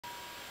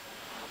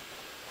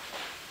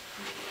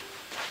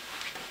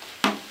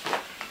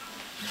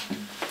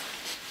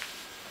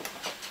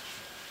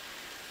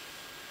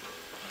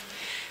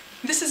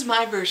This is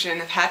my version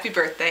of Happy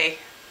Birthday.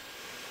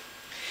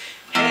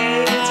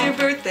 Hey, it's your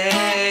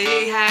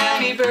birthday,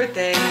 happy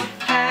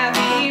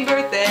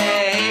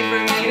birthday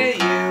from me to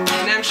you.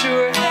 And I'm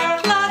sure there are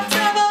lots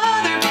of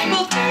other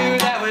people too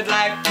that would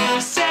like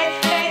to say,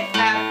 hey,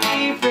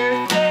 happy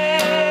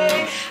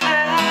birthday.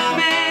 How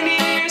many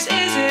years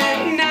is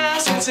it now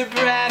since a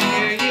brand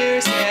new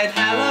year said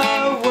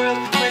hello world?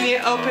 When you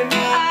open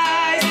your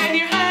eyes and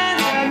your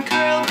hands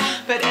uncurled,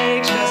 but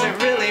age doesn't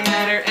really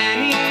matter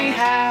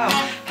anyhow.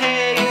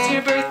 Hey, it's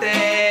your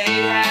birthday,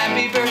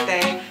 happy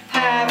birthday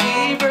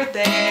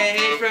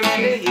from me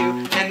to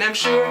you. And I'm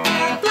sure